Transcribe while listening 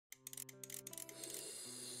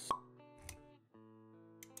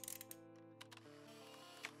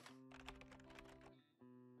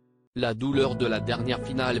La douleur de la dernière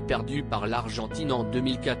finale perdue par l'Argentine en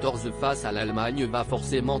 2014 face à l'Allemagne va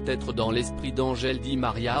forcément être dans l'esprit d'Angel Di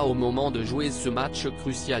Maria au moment de jouer ce match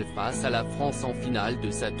crucial face à la France en finale de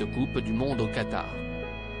cette Coupe du Monde au Qatar.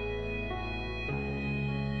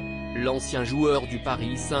 L'ancien joueur du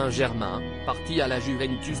Paris Saint-Germain, parti à la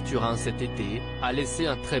Juventus Turin cet été, a laissé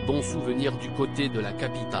un très bon souvenir du côté de la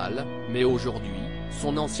capitale, mais aujourd'hui,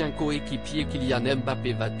 son ancien coéquipier Kylian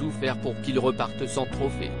Mbappé va tout faire pour qu'il reparte sans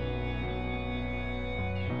trophée.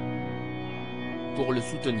 Pour le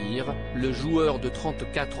soutenir, le joueur de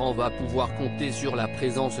 34 ans va pouvoir compter sur la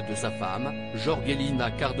présence de sa femme,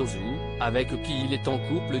 Jorgelina Cardozo, avec qui il est en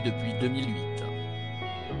couple depuis 2008.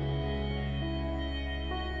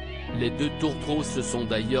 Les deux tourtereaux se sont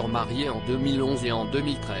d'ailleurs mariés en 2011 et en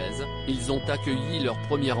 2013, ils ont accueilli leur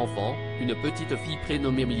premier enfant, une petite fille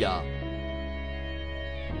prénommée Mia.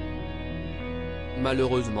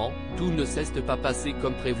 Malheureusement, tout ne s'est pas passé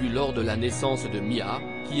comme prévu lors de la naissance de Mia,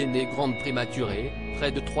 qui est née grande prématurée,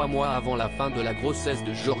 près de 3 mois avant la fin de la grossesse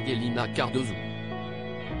de Jorgelina Cardozo.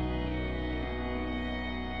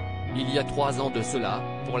 Il y a 3 ans de cela,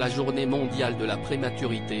 pour la journée mondiale de la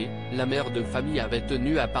prématurité, la mère de famille avait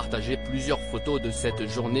tenu à partager plusieurs photos de cette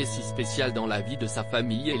journée si spéciale dans la vie de sa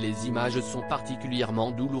famille et les images sont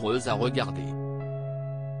particulièrement douloureuses à regarder.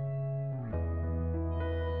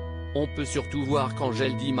 On peut surtout voir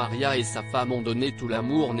qu'Angel Di Maria et sa femme ont donné tout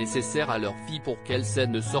l'amour nécessaire à leur fille pour qu'elle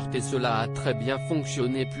s'en sorte et cela a très bien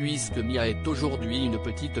fonctionné puisque Mia est aujourd'hui une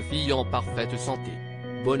petite fille en parfaite santé.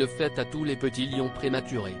 Bonne fête à tous les petits lions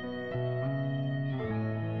prématurés.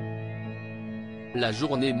 La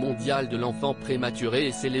journée mondiale de l'enfant prématuré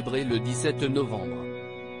est célébrée le 17 novembre.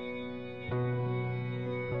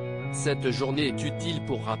 Cette journée est utile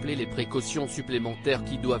pour rappeler les précautions supplémentaires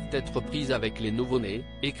qui doivent être prises avec les nouveau-nés,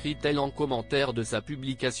 écrit-elle en commentaire de sa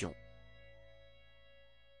publication.